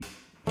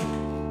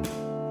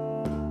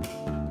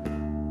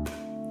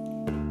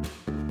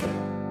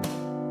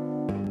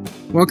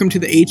Welcome to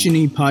the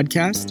H&E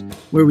podcast,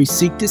 where we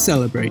seek to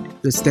celebrate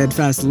the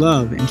steadfast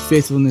love and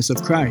faithfulness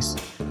of Christ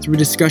through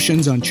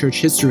discussions on church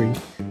history,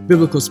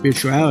 biblical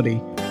spirituality,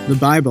 the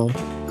Bible,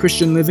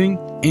 Christian living,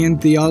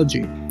 and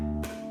theology.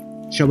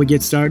 Shall we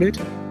get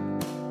started?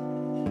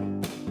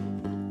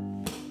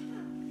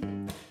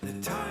 The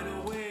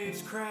tidal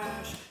waves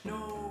crash,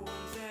 no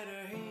one's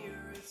ever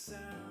hear it sound.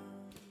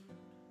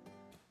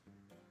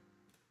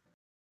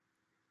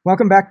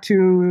 Welcome back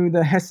to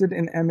the Hesed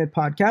and Emmett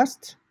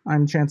podcast.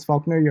 I'm Chance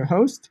Faulkner, your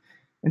host,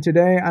 and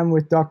today I'm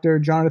with Dr.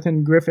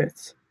 Jonathan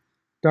Griffiths.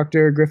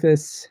 Dr.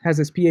 Griffiths has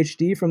his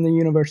PhD from the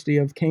University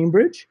of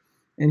Cambridge,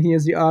 and he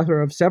is the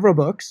author of several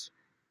books,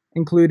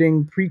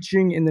 including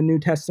Preaching in the New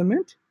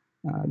Testament.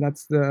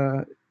 That's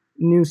the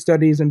New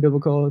Studies in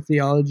Biblical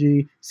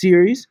Theology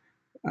series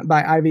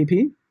by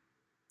IVP.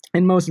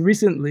 And most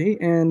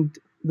recently, and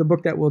the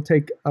book that will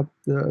take up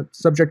the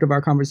subject of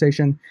our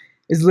conversation,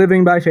 is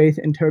Living by Faith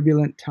in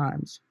Turbulent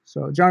Times.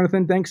 So,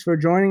 Jonathan, thanks for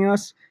joining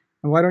us.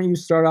 And why don't you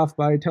start off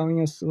by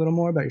telling us a little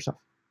more about yourself?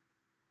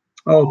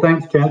 Oh,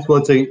 thanks, Chance.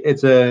 Well,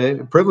 it's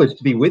a privilege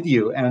to be with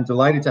you, and I'm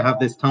delighted to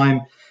have this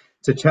time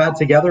to chat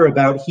together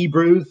about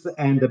Hebrews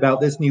and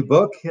about this new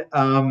book.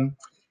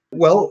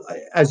 Well,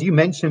 as you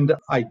mentioned,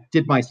 I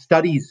did my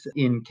studies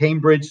in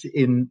Cambridge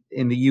in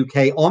the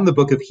UK on the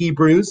book of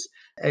Hebrews.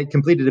 I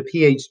completed a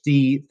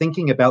PhD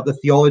thinking about the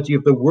theology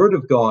of the Word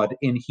of God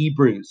in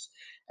Hebrews.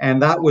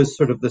 And that was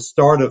sort of the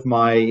start of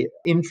my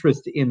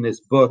interest in this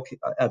book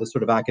at a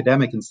sort of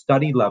academic and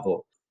study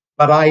level.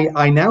 But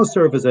I now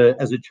serve as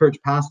a church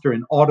pastor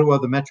in Ottawa,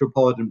 the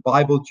Metropolitan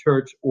Bible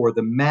Church, or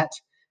the Met,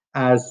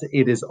 as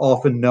it is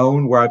often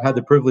known, where I've had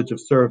the privilege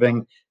of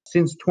serving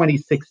since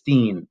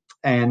 2016.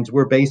 And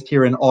we're based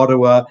here in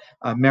Ottawa.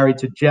 I'm married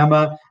to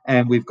Gemma,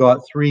 and we've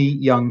got 3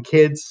 young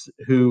kids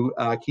who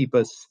keep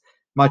us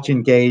much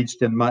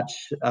engaged and much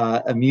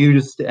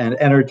amused and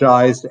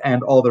energized,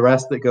 and all the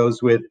rest that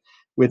goes with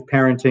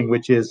parenting,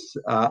 which is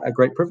a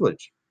great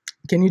privilege.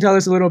 Can you tell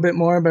us a little bit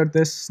more about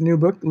this new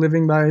book,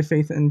 Living by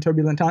Faith in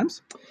Turbulent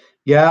Times?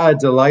 Yeah,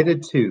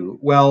 delighted to.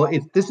 Well,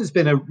 this has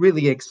been a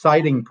really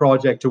exciting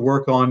project to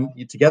work on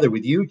together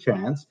with you,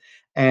 Chance,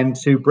 and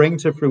to bring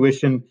to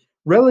fruition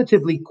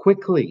relatively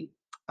quickly.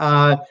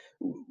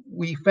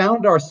 We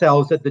found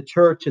ourselves at the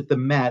church at the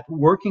Met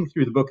working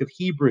through the book of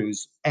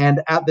Hebrews,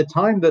 and at the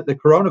time that the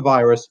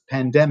coronavirus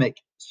pandemic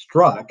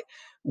struck,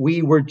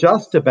 we were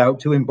just about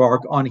to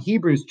embark on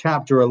Hebrews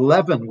chapter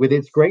 11 with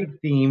its great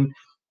theme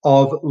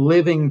of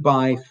living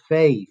by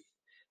faith.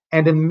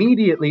 And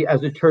immediately,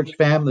 as a church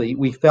family,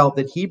 we felt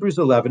that Hebrews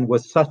 11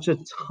 was such a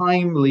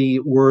timely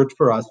word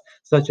for us,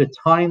 such a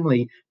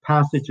timely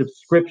passage of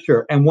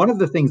scripture. And one of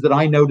the things that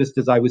I noticed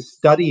as I was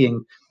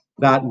studying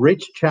that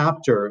rich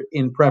chapter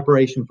in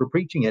preparation for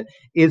preaching it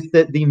is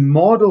that the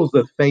models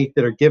of faith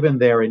that are given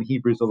there in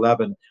Hebrews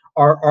 11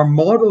 are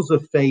models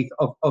of faith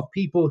of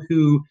people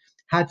who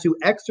had to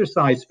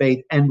exercise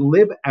faith and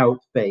live out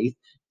faith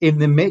in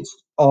the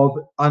midst of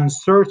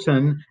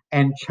uncertain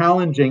and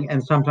challenging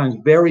and sometimes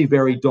very,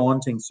 very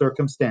daunting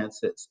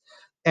circumstances.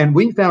 And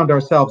we found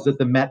ourselves at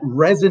the Met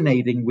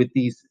resonating with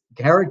these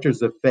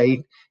characters of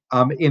faith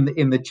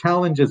in the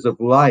challenges of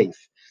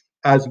life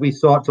as we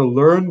sought to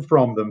learn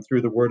from them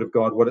through the Word of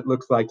God what it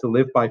looks like to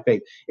live by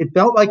faith. It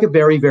felt like a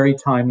very, very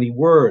timely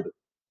word.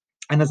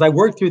 And as I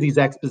worked through these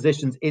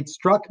expositions, it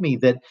struck me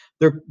that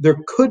there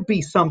could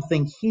be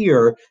something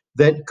here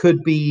that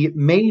could be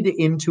made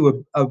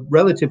into a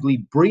relatively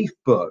brief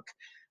book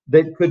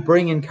that could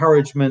bring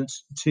encouragement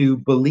to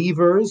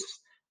believers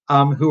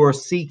who are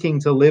seeking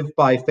to live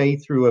by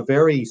faith through a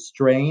very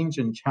strange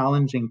and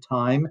challenging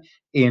time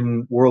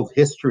in world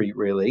history,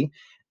 really.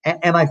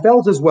 And I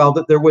felt as well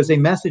that there was a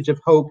message of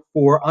hope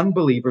for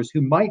unbelievers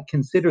who might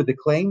consider the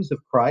claims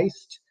of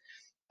Christ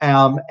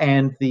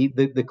and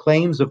the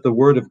claims of the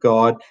Word of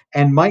God,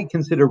 and might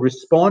consider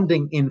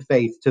responding in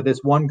faith to this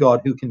one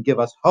God who can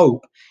give us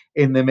hope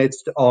in the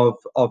midst of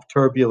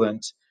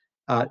turbulent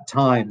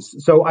times.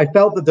 So I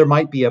felt that there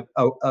might be a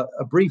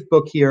brief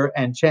book here,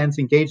 and Chance,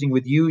 engaging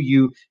with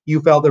you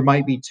felt there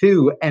might be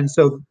 2. And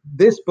so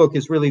this book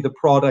is really the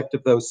product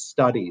of those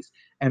studies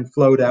and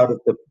flowed out of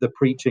the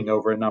preaching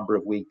over a number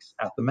of weeks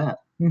at the Met.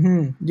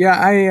 Mm-hmm.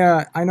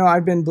 Yeah, I know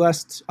I've been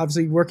blessed,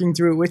 obviously, working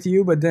through it with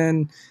you, but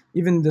then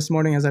even this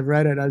morning as I've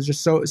read it, I was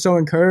just so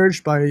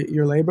encouraged by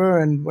your labor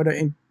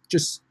and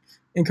just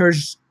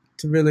encouraged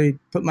to really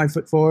put my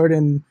foot forward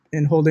in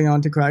holding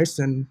on to Christ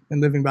and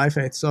living by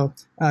faith. So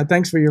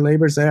thanks for your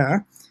labors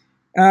there.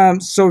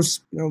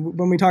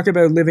 When we talk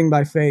about living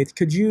by faith,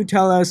 could you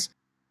tell us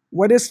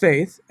what is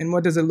faith and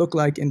what does it look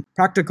like in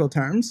practical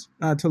terms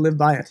to live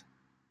by it?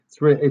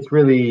 It's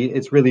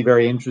really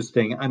very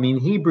interesting. I mean,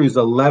 Hebrews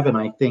 11,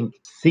 I think,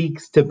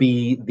 seeks to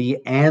be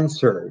the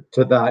answer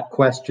to that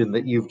question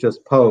that you've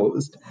just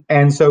posed.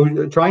 And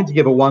so trying to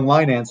give a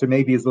one-line answer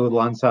maybe is a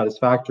little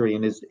unsatisfactory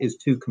and is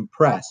too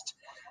compressed.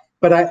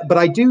 But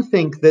I do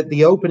think that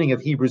the opening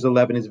of Hebrews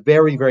 11 is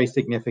very, very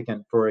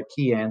significant for a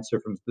key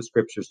answer from the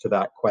scriptures to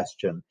that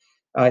question.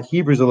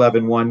 Hebrews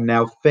 11:1,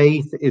 now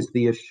faith is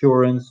the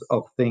assurance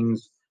of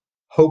things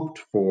hoped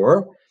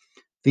for,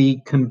 the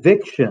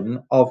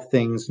conviction of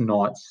things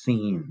not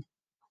seen.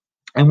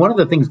 And one of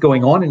the things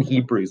going on in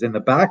Hebrews in the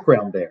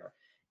background there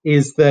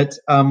is that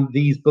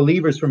these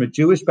believers from a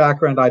Jewish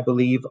background, I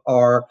believe,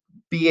 are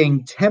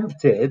being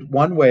tempted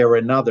one way or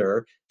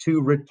another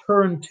to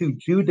return to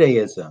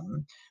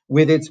Judaism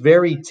with its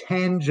very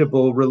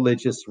tangible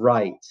religious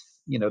rites.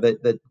 You know,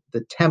 the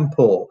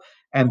temple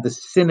and the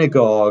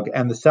synagogue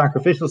and the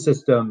sacrificial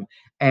system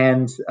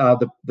and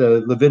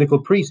the Levitical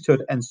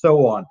priesthood and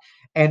so on.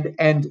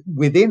 And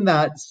within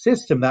that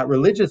system, that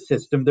religious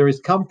system, there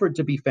is comfort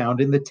to be found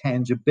in the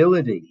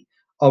tangibility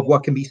of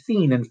what can be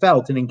seen and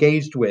felt and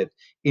engaged with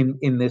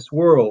in this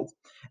world.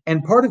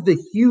 And part of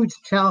the huge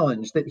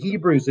challenge that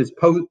Hebrews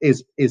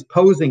is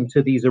posing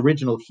to these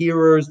original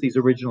hearers, these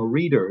original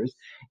readers,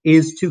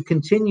 is to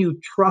continue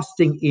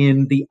trusting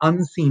in the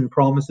unseen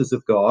promises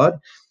of God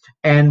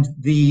and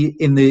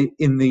in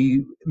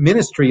the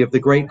ministry of the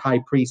great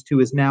high priest who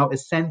is now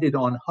ascended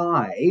on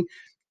high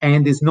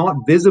and is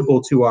not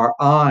visible to our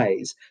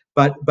eyes,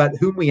 but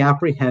whom we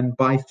apprehend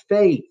by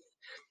faith.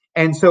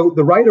 And so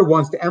the writer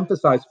wants to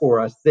emphasize for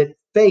us that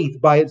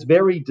faith, by its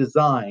very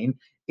design,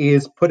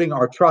 is putting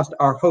our trust,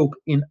 our hope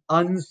in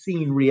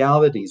unseen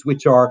realities,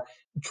 which are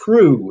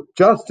true,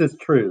 just as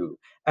true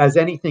as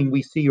anything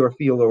we see or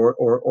feel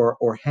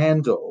or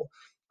handle,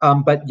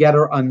 but yet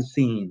are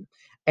unseen.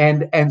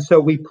 And so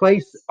we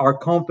place our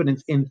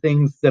confidence in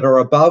things that are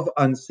above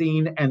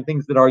unseen and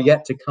things that are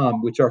yet to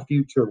come, which are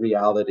future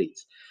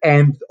realities.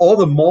 And all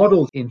the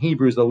models in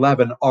Hebrews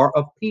 11 are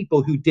of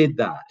people who did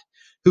that,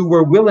 who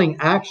were willing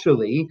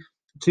actually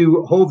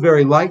to hold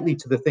very lightly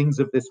to the things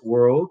of this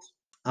world,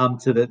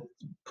 to the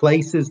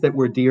places that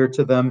were dear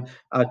to them,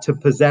 to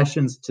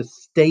possessions, to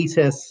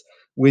status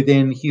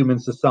within human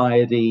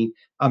society,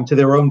 to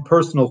their own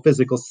personal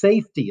physical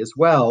safety as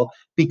well,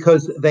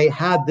 because they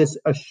had this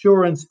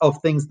assurance of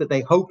things that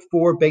they hoped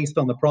for based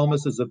on the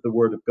promises of the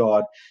Word of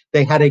God.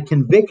 They had a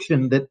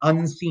conviction that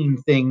unseen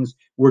things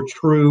were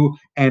true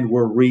and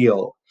were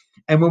real.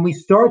 And when we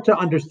start to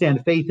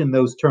understand faith in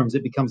those terms,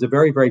 it becomes a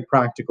very, very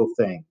practical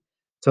thing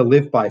to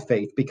live by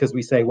faith, because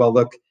we say, well,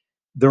 look,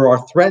 there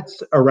are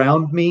threats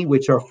around me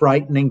which are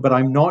frightening, but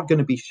I'm not going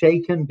to be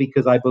shaken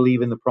because I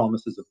believe in the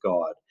promises of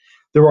God.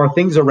 There are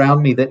things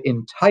around me that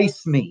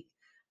entice me,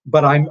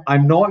 but I'm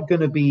not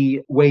going to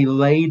be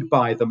waylaid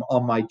by them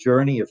on my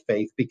journey of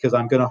faith, because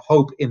I'm going to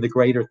hope in the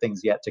greater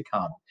things yet to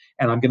come.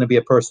 And I'm going to be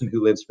a person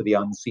who lives for the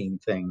unseen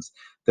things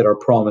that are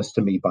promised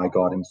to me by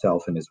God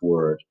himself in his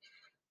word.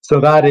 So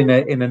that in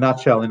a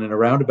nutshell, in a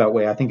roundabout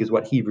way, I think is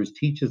what Hebrews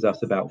teaches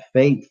us about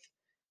faith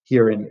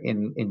here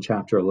in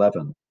chapter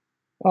 11.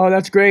 Oh,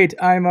 that's great.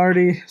 I'm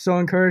already so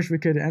encouraged we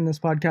could end this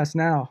podcast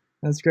now.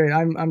 That's great.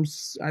 I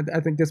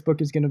think this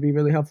book is going to be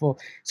really helpful.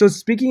 So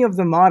speaking of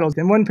the models,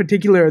 and one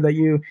particular that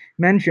you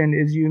mentioned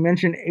is you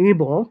mentioned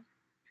Abel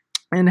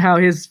and how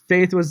his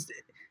faith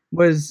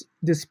was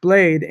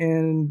displayed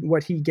in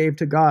what he gave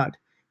to God,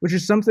 which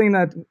is something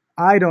that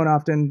I don't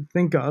often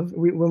think of.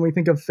 When we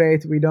think of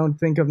faith, we don't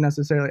think of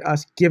necessarily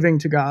us giving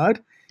to God,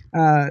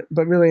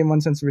 but really, in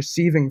one sense,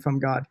 receiving from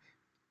God.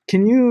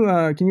 Can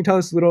you tell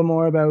us a little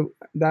more about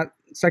that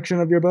section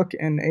of your book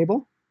and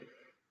Abel?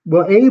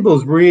 Well,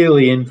 Abel's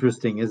really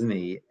interesting, isn't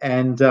he?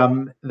 And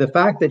the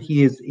fact that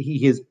he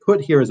is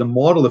put here as a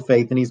model of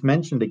faith, and he's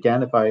mentioned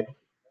again, if I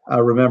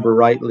remember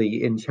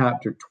rightly, in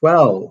chapter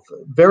 12,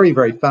 very,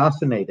 very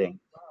fascinating.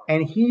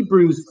 And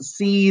Hebrews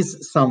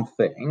sees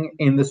something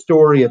in the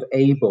story of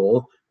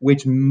Abel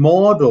which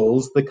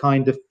models the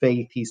kind of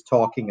faith he's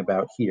talking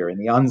about here in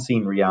the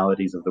unseen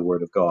realities of the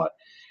Word of God.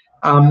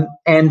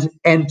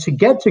 And to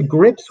get to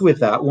grips with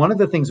that, one of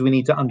the things we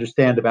need to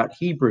understand about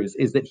Hebrews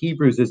is that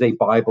Hebrews is a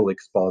Bible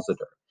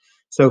expositor.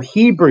 So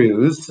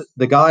Hebrews,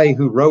 the guy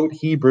who wrote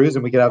Hebrews,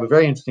 and we could have a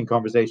very interesting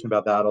conversation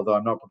about that, although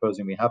I'm not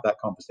proposing we have that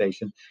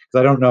conversation because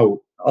I don't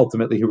know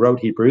ultimately who wrote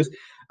Hebrews.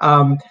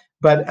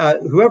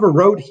 But whoever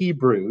wrote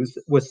Hebrews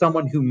was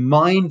someone who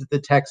mined the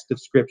text of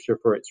Scripture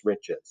for its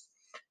riches.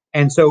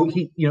 And so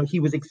he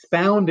was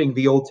expounding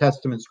the Old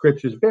Testament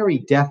scriptures very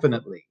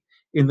definitely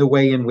in the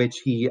way in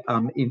which he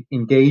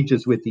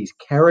engages with these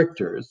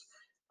characters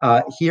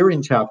here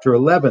in chapter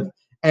 11.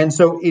 And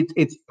so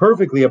it's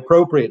perfectly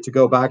appropriate to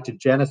go back to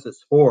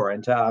Genesis 4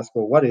 and to ask,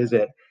 well, what is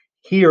it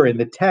here in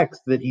the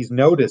text that he's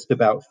noticed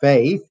about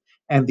faith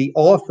and the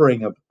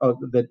offering of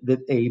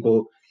that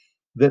Abel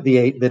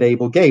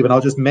gave? And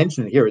I'll just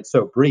mention it here. It's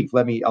so brief.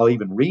 I'll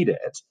even read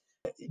it.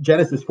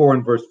 Genesis 4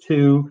 and verse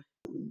 2.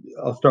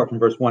 I'll start from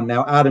verse 1.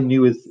 Now Adam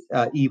knew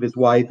Eve, his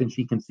wife, and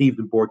she conceived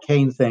and bore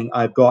Cain, saying,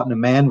 I've gotten a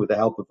man with the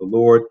help of the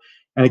Lord.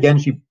 And again,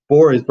 she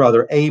bore his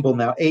brother Abel.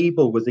 Now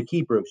Abel was a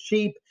keeper of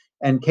sheep,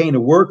 and Cain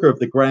a worker of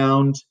the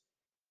ground.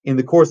 In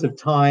the course of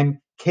time,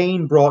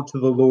 Cain brought to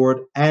the Lord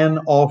an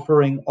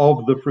offering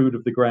of the fruit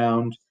of the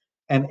ground,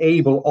 and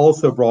Abel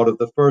also brought of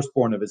the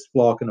firstborn of his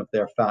flock and of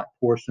their fat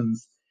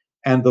portions.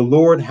 And the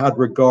Lord had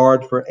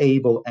regard for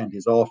Abel and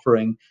his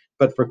offering,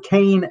 but for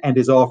Cain and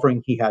his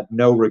offering he had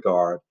no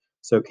regard.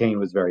 So Cain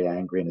was very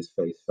angry and his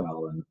face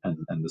fell,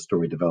 and the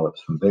story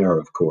develops from there,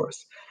 of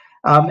course.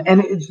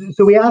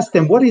 So we asked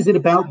them, what is it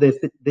about this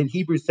that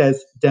Hebrews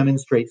says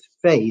demonstrates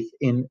faith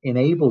in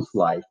Abel's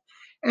life?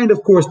 And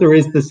of course, there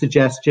is the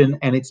suggestion,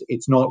 and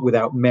it's not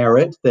without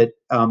merit, that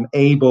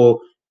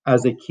Abel,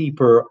 as a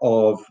keeper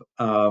of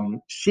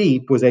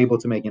sheep, was able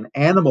to make an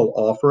animal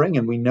offering.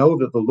 And we know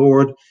that the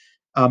Lord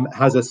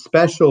has a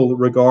special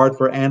regard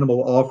for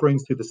animal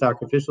offerings through the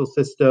sacrificial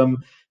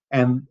system.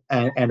 And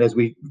as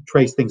we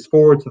trace things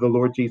forward to the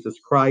Lord Jesus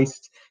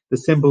Christ, the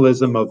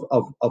symbolism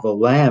of a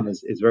lamb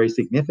is very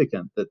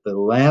significant, that the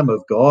Lamb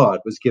of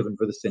God was given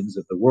for the sins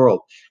of the world.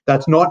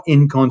 That's not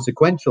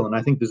inconsequential. And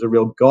I think there's a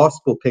real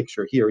gospel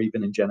picture here,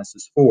 even in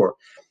Genesis 4.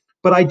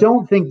 But I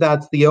don't think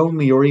that's the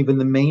only or even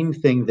the main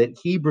thing that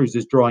Hebrews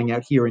is drawing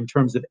out here in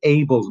terms of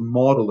Abel's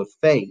model of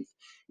faith.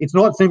 It's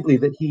not simply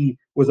that he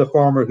was a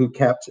farmer who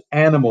kept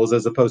animals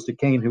as opposed to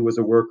Cain, who was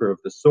a worker of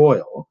the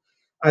soil.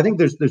 I think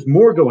there's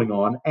more going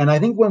on. And I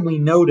think when we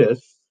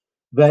notice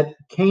that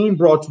Cain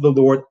brought to the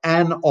Lord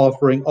an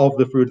offering of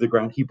the fruit of the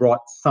ground, he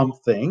brought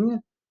something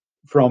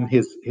from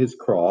his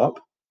crop.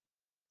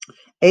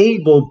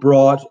 Abel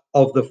brought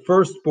of the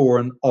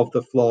firstborn of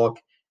the flock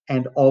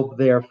and of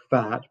their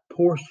fat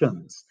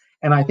portions.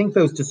 And I think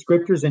those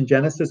descriptors in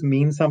Genesis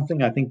mean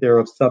something. I think they're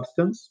of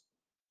substance.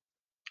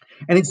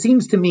 And it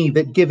seems to me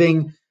that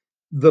giving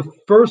the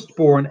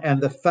firstborn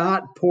and the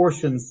fat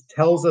portions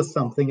tells us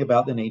something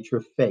about the nature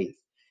of faith.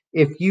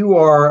 If you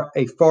are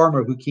a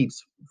farmer who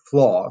keeps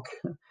flock,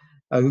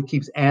 who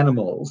keeps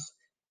animals,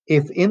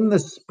 if in the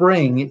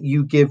spring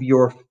you give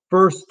your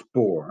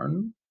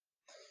firstborn,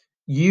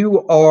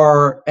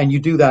 and you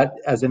do that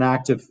as an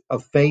act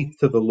of faith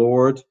to the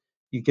Lord,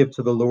 you give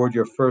to the Lord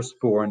your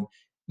firstborn,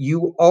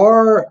 you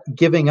are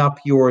giving up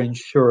your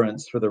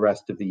insurance for the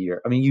rest of the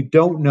year. I mean, you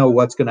don't know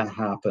what's going to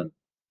happen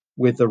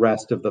with the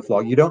rest of the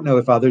flock. You don't know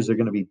if others are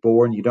going to be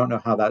born. You don't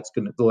know how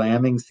the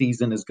lambing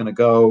season is going to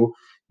go.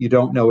 You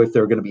don't know if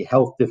there are going to be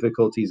health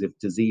difficulties, if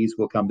disease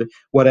will come,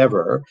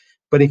 whatever.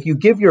 But if you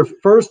give your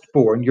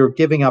firstborn, you're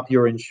giving up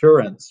your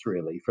insurance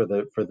really for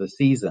the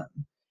season.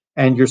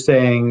 And you're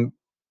saying,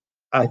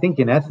 I think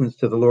in essence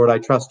to the Lord, I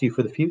trust you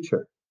for the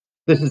future.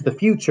 This is the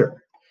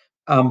future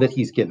that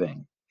he's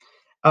giving.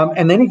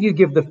 And then if you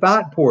give the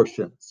fat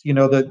portions,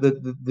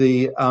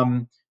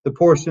 the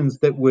portions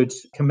that would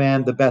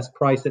command the best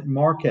price at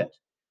market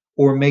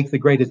or make the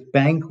greatest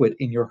banquet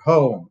in your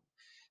home,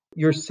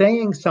 you're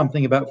saying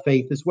something about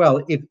faith as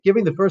well. If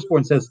giving the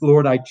firstborn says,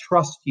 Lord, I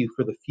trust you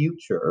for the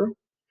future,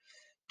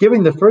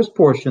 giving the first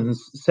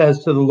portions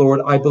says to the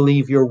Lord, I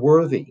believe you're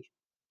worthy.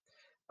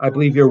 I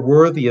believe you're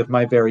worthy of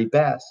my very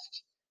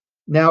best.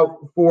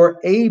 Now, for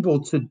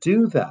Abel to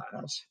do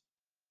that,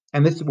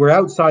 and we're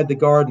outside the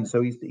garden,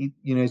 so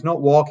he's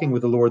not walking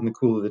with the Lord in the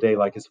cool of the day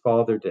like his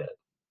father did.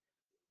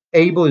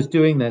 Abel is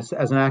doing this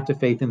as an act of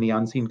faith in the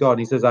unseen God.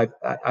 He says, I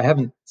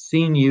haven't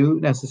seen you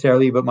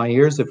necessarily, but my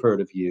ears have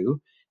heard of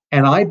you,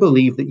 and I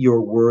believe that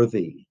you're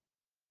worthy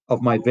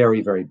of my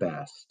very, very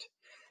best.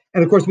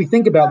 And of course, we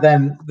think about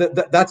then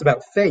that's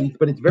about faith,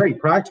 but it's very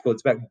practical.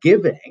 It's about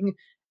giving.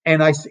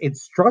 And it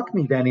struck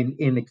me then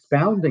in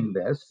expounding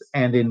this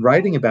and in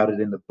writing about it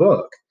in the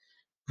book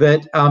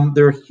that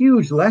there are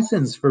huge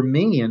lessons for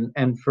me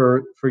and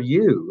for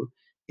you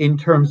in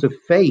terms of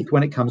faith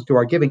when it comes to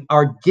our giving.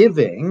 Our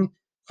giving,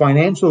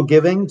 financial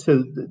giving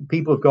to the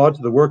people of God,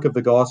 to the work of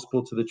the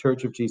gospel, to the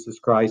Church of Jesus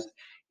Christ,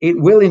 it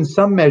will in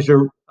some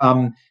measure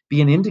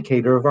be an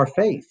indicator of our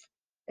faith.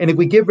 And if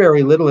we give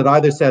very little, it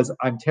either says,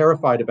 I'm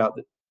terrified about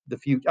the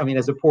future. I mean,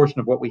 as a portion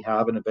of what we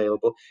have and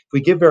available, if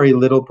we give very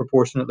little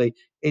proportionately,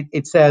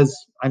 it says,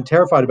 I'm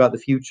terrified about the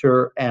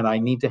future and I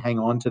need to hang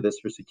on to this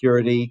for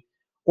security.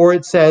 Or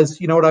it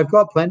says, you know what, I've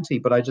got plenty,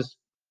 but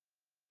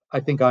I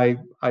think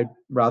I'd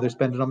rather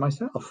spend it on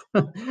myself,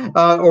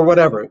 or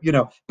whatever,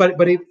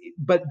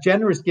 But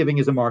generous giving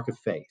is a mark of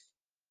faith,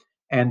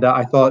 and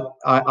I thought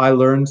I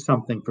learned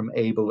something from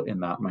Abel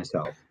in that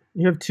myself.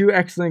 You have two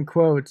excellent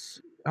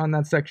quotes on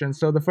that section.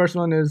 So the first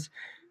one is,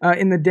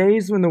 in the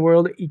days when the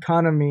world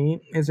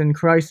economy is in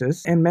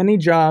crisis and many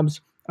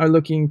jobs are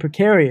looking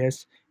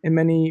precarious and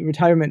many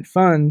retirement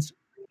funds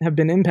have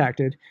been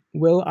impacted,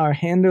 will our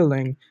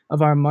handling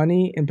of our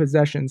money and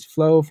possessions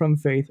flow from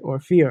faith or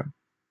fear?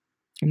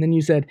 And then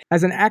you said,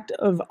 as an act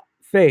of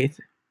faith,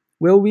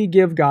 will we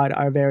give God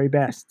our very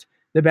best,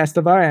 the best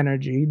of our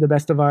energy, the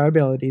best of our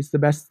abilities, the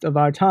best of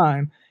our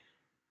time,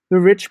 the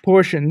rich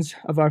portions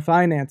of our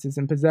finances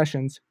and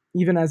possessions,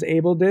 even as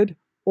Abel did?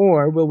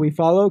 Or will we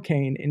follow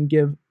Cain and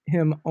give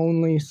him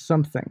only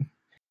something?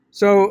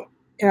 So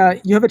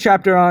you have a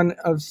chapter on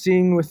of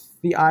seeing with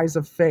the eyes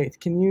of faith.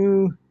 Can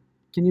you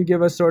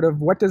give us sort of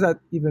what does that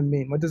even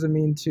mean? What does it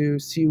mean to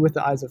see with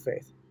the eyes of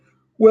faith?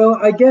 Well,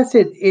 I guess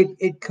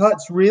it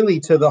cuts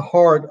really to the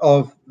heart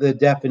of the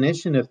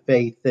definition of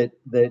faith that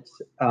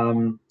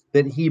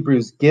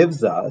Hebrews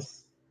gives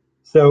us.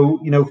 So,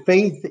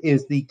 faith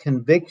is the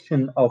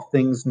conviction of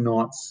things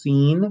not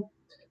seen,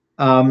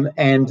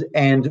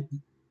 and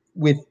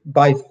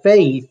by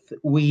faith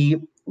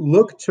we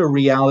look to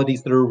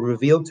realities that are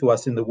revealed to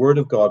us in the Word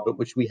of God, but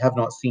which we have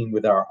not seen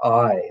with our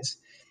eyes.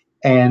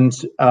 And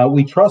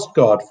we trust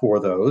God for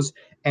those.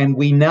 And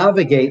we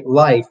navigate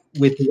life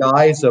with the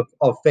eyes of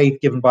faith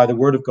given by the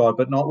Word of God,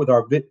 but not with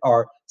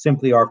our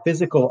simply our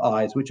physical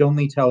eyes, which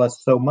only tell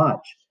us so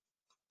much.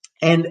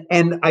 And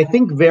I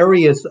think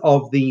various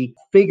of the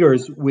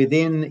figures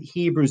within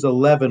Hebrews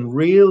 11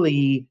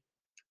 really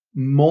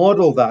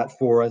model that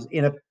for us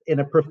in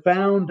a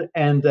profound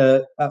and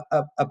a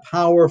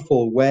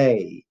powerful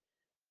way.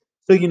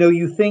 So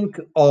you think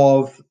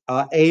of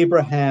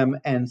Abraham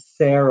and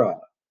Sarah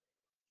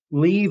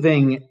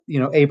leaving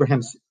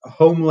Abraham's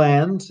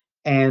homeland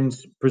and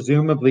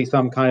presumably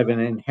some kind of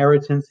an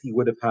inheritance he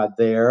would have had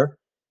there.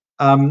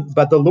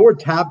 But the Lord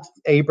tapped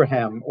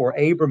Abraham, or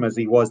Abram as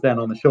he was then,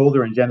 on the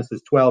shoulder in Genesis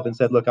 12 and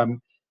said, "Look,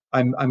 I'm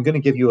going to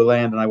give you a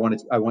land, and I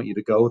want you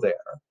to go there."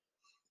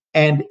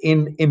 And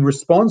in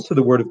response to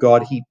the word of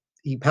God,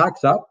 he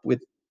packs up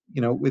with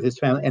his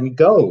family and he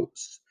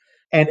goes.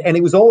 And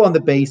it was all on the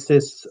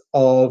basis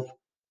of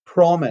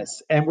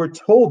promise. And we're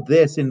told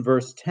this in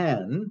verse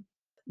 10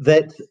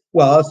 that,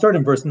 well, I'll start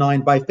in verse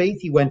 9. By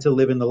faith he went to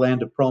live in the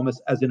land of promise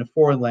as in a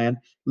foreign land,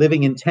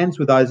 living in tents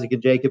with Isaac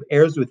and Jacob,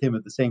 heirs with him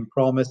of the same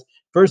promise.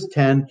 Verse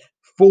 10,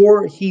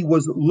 for he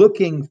was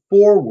looking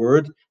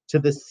forward to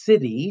the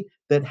city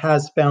that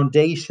has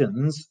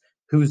foundations,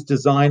 whose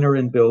designer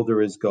and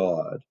builder is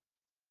God.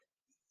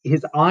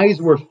 His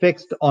eyes were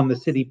fixed on the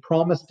city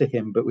promised to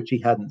him, but which he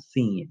hadn't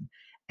seen.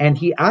 And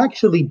he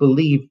actually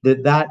believed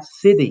that that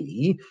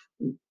city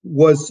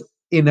was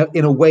in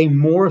a way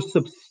more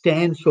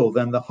substantial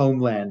than the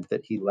homeland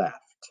that he left.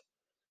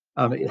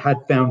 It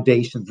had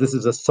foundations. This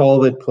is a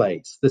solid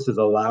place. This is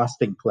a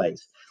lasting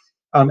place.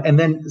 And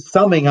then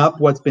summing up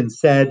what's been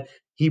said,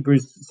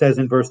 Hebrews says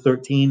in verse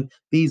 13,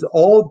 these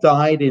all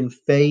died in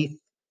faith,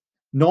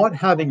 not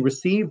having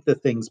received the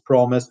things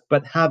promised,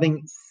 but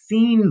having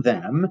seen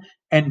them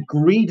and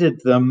greeted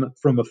them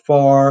from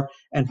afar,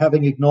 and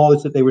having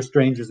acknowledged that they were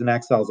strangers and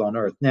exiles on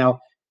earth.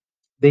 Now,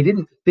 they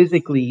didn't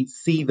physically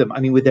see them.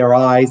 I mean, with their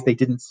eyes, they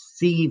didn't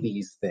see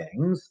these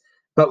things,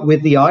 but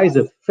with the eyes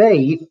of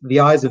faith, the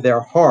eyes of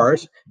their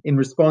heart, in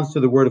response to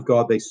the word of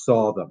God, they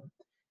saw them.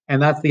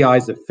 And that's the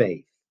eyes of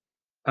faith.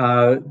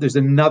 There's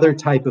another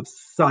type of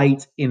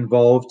sight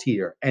involved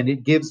here, and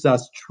it gives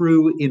us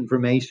true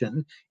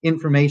information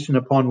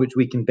upon which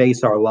we can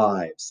base our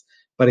lives.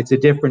 But it's a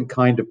different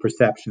kind of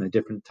perception, a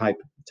different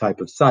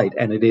type of sight,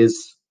 and it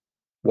is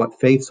what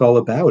faith's all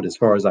about, as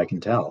far as I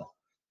can tell.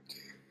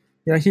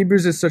 Yeah,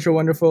 Hebrews is such a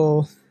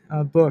wonderful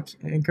book,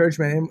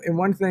 encouragement. And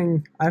one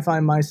thing I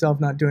find myself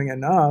not doing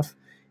enough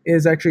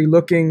is actually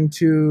looking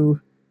to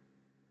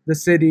the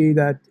city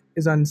that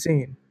is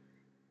unseen.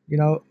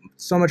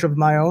 So much of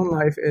my own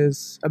life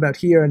is about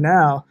here and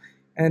now.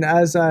 And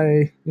as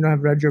I,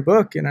 have read your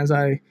book, and as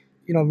I,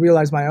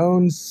 realize my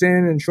own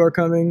sin and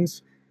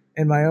shortcomings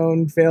and my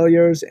own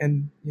failures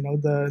and,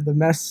 the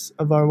mess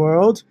of our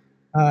world,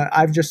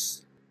 I've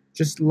just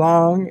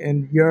long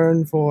and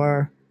yearn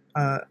for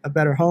a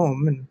better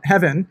home and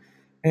heaven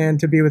and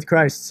to be with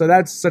Christ. So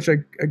that's such a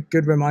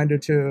good reminder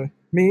to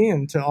me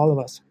and to all of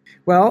us.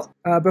 Well,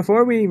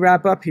 before we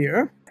wrap up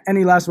here,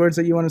 any last words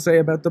that you want to say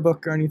about the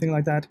book or anything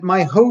like that?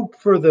 My hope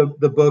for the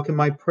book and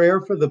my prayer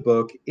for the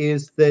book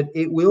is that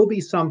it will be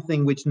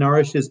something which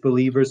nourishes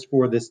believers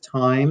for this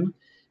time.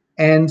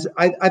 And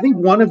I think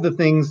one of the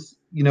things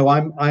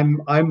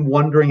I'm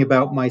wondering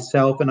about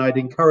myself, and I'd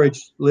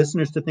encourage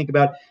listeners to think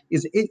about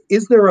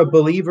is there a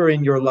believer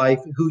in your life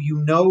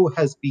who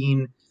has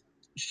been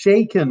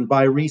shaken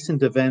by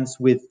recent events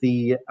with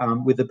the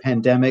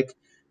pandemic,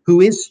 who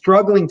is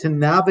struggling to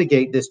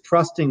navigate this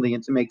trustingly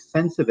and to make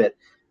sense of it?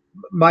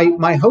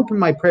 My hope and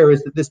my prayer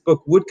is that this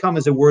book would come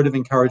as a word of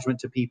encouragement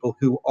to people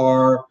who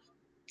are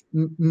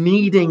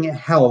needing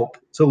help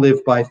to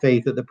live by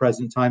faith at the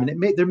present time.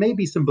 And there may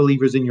be some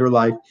believers in your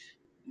life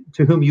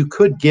to whom you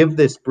could give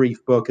this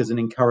brief book as an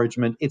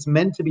encouragement. It's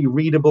meant to be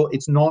readable.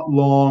 It's not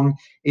long.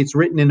 It's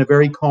written in a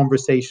very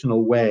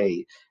conversational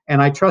way,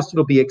 and I trust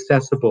it'll be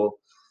accessible.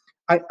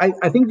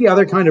 I think the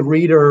other kind of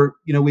reader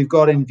we've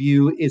got in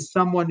view is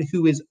someone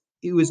who is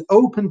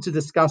open to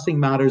discussing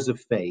matters of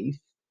faith,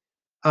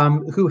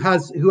 who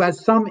has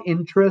some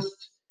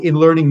interest in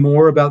learning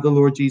more about the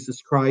Lord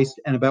Jesus Christ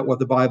and about what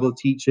the Bible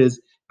teaches,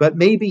 but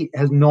maybe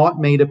has not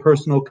made a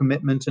personal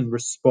commitment and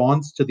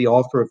response to the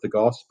offer of the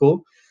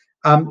gospel.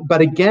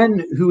 But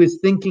again, who is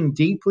thinking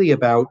deeply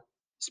about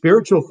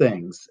spiritual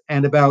things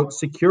and about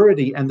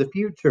security and the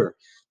future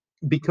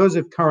because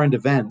of current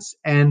events.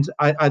 And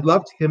I'd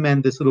love to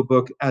commend this little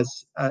book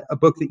as a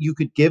book that you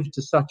could give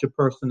to such a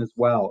person as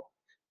well.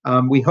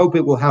 We hope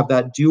it will have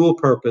that dual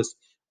purpose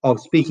of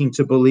speaking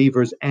to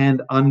believers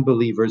and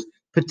unbelievers,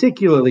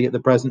 particularly at the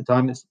present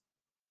time.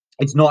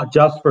 It's not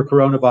just for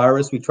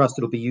coronavirus. We trust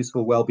it'll be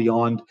useful well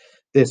beyond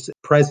this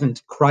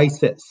present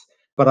crisis,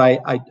 but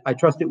I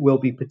trust it will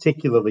be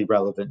particularly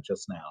relevant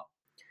just now.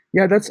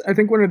 Yeah, that's, I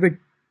think, one of the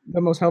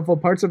most helpful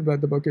parts of the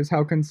book is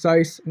how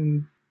concise,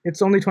 and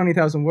it's only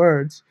 20,000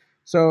 words.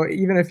 So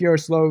even if you're a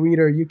slow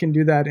reader, you can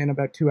do that in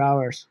about 2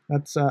 hours.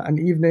 That's an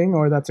evening,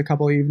 or that's a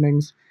couple of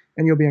evenings,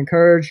 and you'll be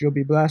encouraged, you'll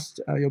be blessed,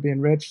 you'll be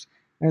enriched.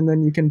 and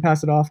then you can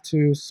pass it off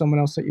to someone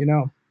else that you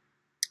know.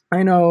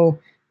 I know,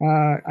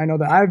 I know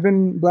that I've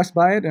been blessed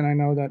by it, and I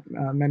know that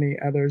many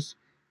others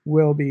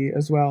will be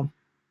as well.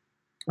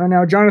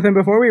 Now, Jonathan,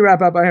 before we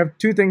wrap up, I have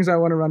two things I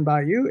want to run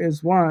by you.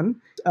 Is one,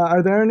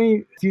 are there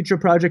any future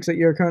projects that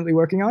you're currently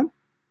working on?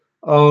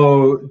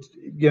 Oh,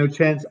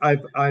 Chance,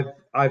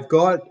 I've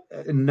got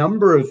a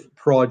number of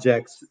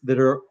projects that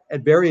are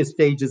at various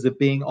stages of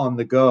being on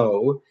the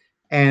go.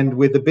 And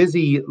with the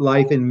busy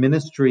life in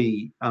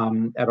ministry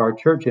at our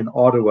church in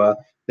Ottawa,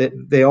 that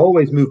they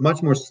always move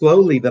much more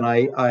slowly than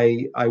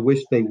I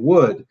wish they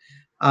would.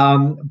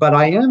 But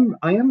I am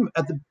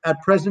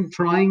at present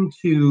trying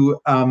to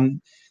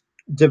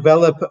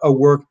develop a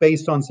work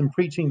based on some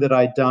preaching that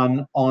I'd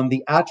done on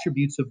the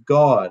attributes of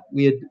God.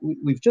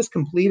 We've just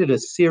completed a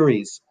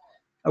series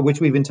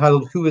which we've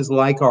entitled "Who is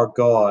Like Our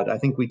God." I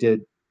think we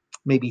did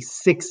maybe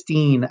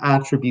 16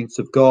 attributes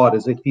of God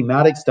as a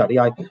thematic study.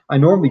 I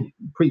normally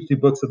preach through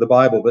books of the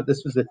Bible, but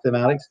this was a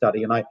thematic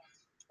study, and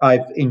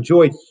I've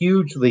enjoyed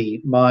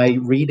hugely my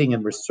reading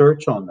and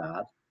research on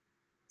that.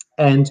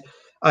 And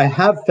I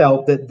have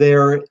felt that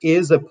there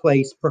is a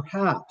place,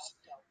 perhaps,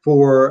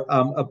 for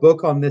a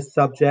book on this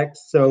subject.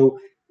 So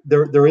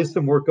there is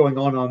some work going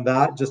on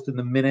that just in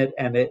the minute,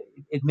 and it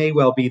may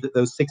well be that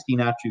those 16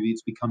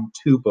 attributes become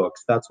two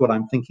books. That's what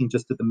I'm thinking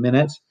just at the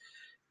minute.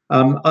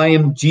 I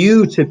am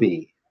due to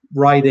be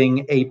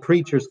writing a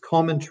preacher's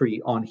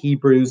commentary on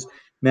Hebrews.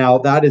 Now,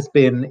 that has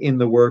been in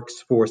the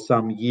works for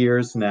some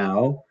years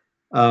now.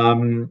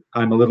 I'm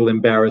a little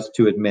embarrassed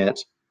to admit.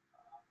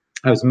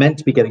 I was meant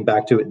to be getting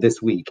back to it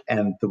this week,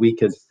 and the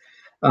week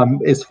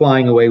is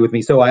flying away with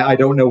me. So I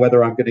don't know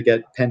whether I'm going to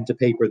get pen to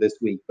paper this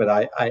week, but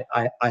I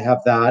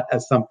have that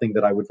as something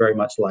that I would very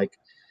much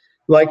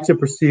like to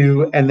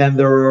pursue. And then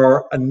there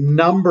are a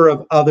number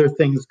of other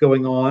things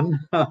going on.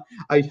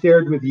 I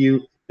shared with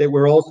you that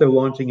we're also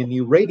launching a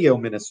new radio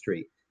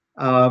ministry.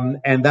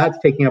 And that's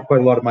taking up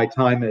quite a lot of my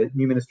time, a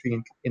new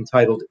ministry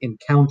entitled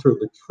Encounter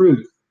the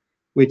Truth,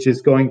 which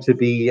is going to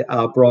be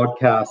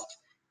broadcast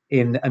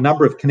in a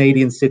number of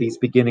Canadian cities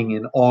beginning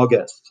in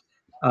August.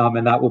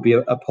 And that will be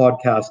a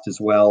podcast as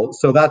well.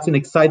 So that's an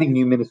exciting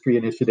new ministry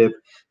initiative,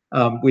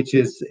 which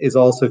is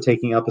also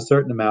taking up a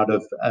certain amount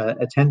of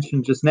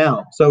attention just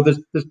now. So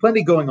there's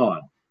plenty going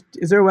on.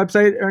 Is there a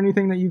website or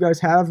anything that you guys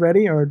have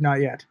ready, or not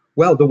yet?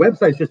 Well, the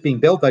website's just being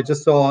built. I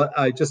just saw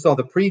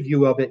the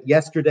preview of it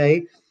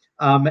yesterday,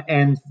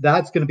 and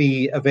that's going to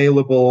be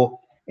available.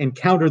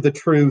 Encounter the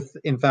Truth.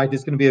 In fact,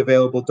 it's going to be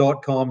available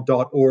 .com,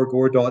 .org,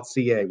 or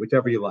 .ca,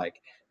 whichever you like.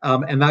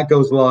 And that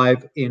goes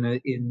live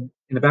in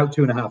about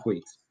 2.5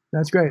 weeks.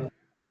 That's great.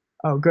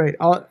 Oh, great.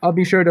 I'll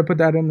be sure to put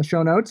that in the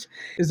show notes.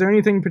 Is there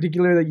anything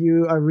particular that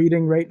you are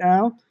reading right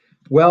now?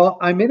 Well,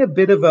 I'm in a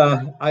bit of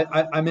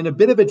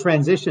a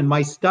transition.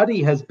 My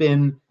study has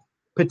been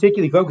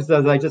particularly focused,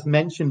 as I just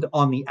mentioned,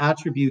 on the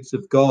attributes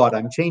of God.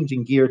 I'm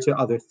changing gear to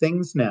other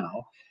things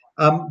now.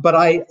 But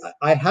I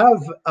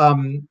have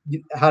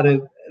had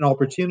an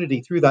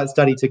opportunity through that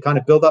study to kind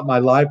of build up my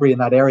library in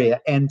that area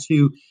and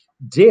to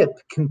dip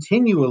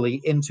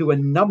continually into a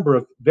number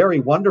of very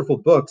wonderful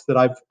books that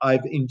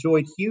I've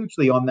enjoyed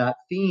hugely on that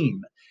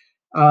theme.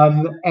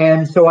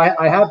 And so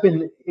I have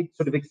been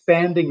sort of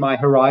expanding my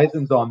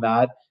horizons on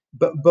that,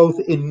 but both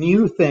in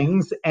new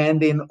things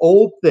and in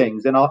old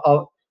things. And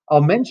I'll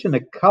mention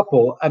a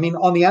couple. I mean,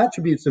 on the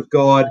attributes of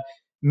God,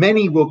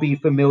 many will be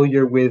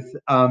familiar with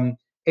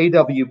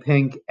A.W.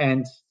 Pink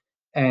and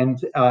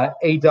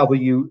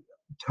A.W.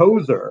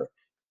 Tozer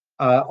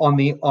on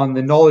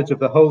the knowledge of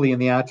the holy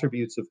and the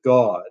attributes of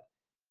God.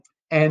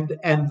 And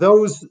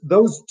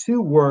those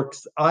two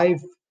works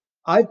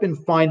I've been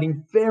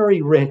finding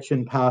very rich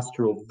and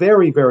pastoral,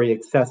 very, very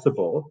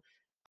accessible,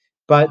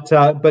 but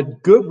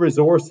good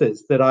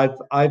resources that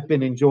I've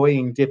been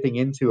enjoying dipping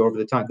into over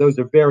the time. Those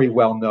are very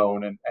well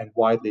known and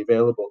widely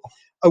available.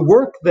 A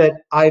work that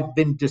I've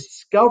been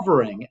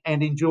discovering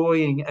and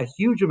enjoying a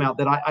huge amount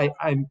that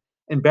I'm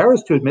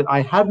embarrassed to admit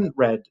I hadn't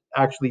read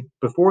actually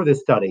before this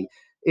study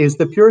is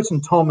the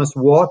Puritan Thomas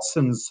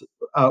Watson's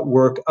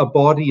work, A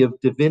Body of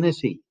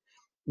Divinity,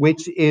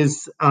 which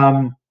is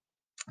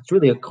it's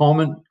really a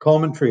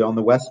commentary on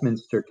the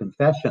Westminster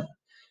Confession.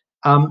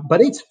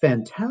 But it's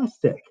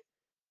fantastic,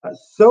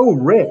 so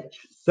rich,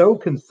 so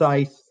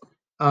concise,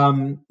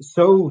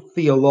 so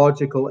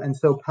theological, and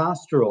so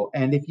pastoral.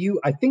 And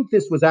I think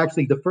this was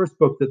actually the first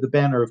book that the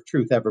Banner of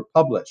Truth ever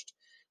published,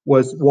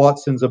 was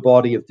Watson's A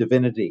Body of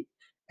Divinity.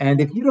 And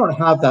if you don't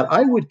have that,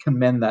 I would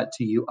commend that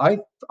to you.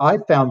 I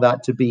found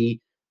that to be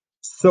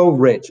so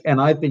rich, and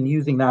I've been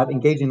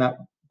engaging that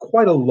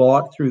quite a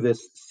lot through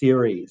this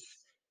series.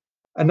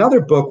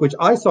 Another book, which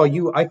I saw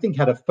you, I think,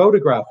 had a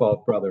photograph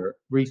of, brother,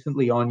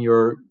 recently on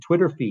your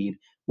Twitter feed,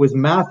 was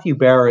Matthew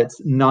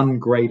Barrett's None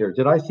Greater.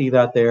 Did I see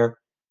that there?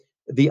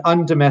 The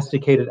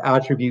Undomesticated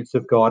Attributes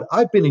of God.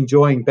 I've been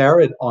enjoying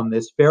Barrett on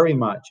this very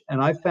much,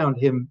 and I found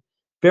him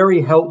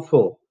very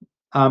helpful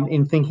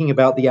in thinking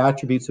about the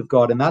attributes of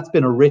God, and that's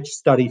been a rich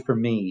study for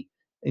me.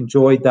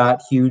 Enjoyed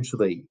that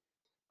hugely.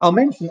 I'll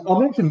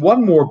mention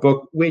one more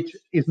book which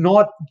is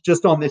not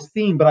just on this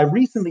theme, but I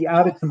recently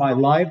added to my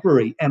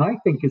library, and I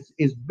think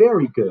is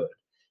very good.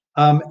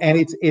 And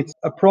it's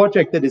a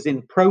project that is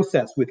in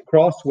process with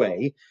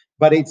Crossway,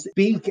 but it's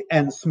Beek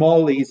and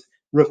Smalley's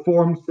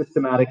Reformed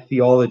Systematic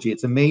Theology.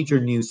 It's a major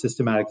new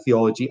systematic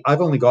theology.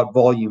 I've only got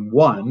volume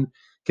one.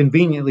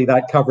 Conveniently,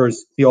 that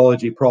covers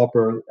theology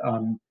proper,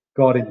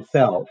 God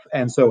Himself,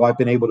 and so I've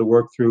been able to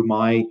work through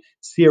my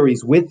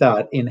series with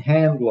that in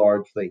hand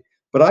largely.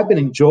 But I've been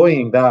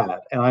enjoying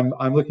that, and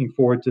I'm looking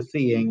forward to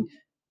seeing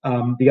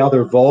the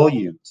other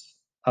volumes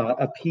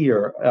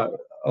appear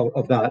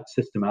of that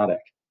systematic.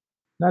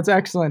 That's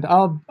excellent.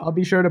 I'll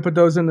be sure to put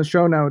those in the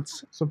show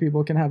notes so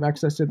people can have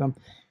access to them.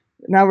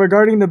 Now,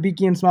 regarding the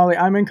Beeke and Smalley,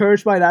 I'm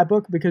encouraged by that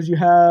book because you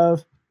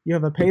have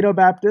a Paedo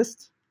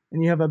Baptist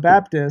and you have a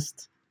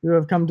Baptist who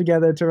have come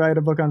together to write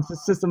a book on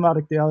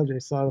systematic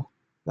theology. So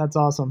that's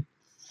awesome.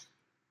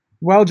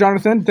 Well,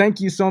 Jonathan, thank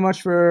you so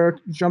much for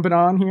jumping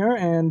on here,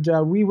 and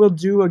we will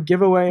do a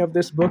giveaway of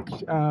this book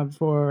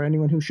for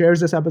anyone who shares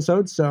this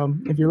episode. So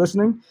if you're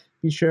listening,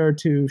 be sure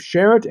to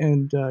share it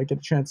and get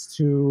a chance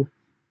to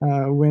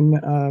win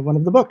one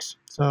of the books.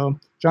 So,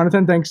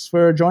 Jonathan, thanks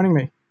for joining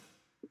me.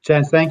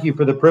 Chance, thank you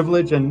for the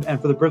privilege and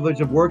for the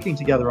privilege of working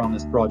together on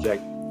this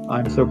project.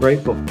 I'm so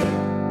grateful.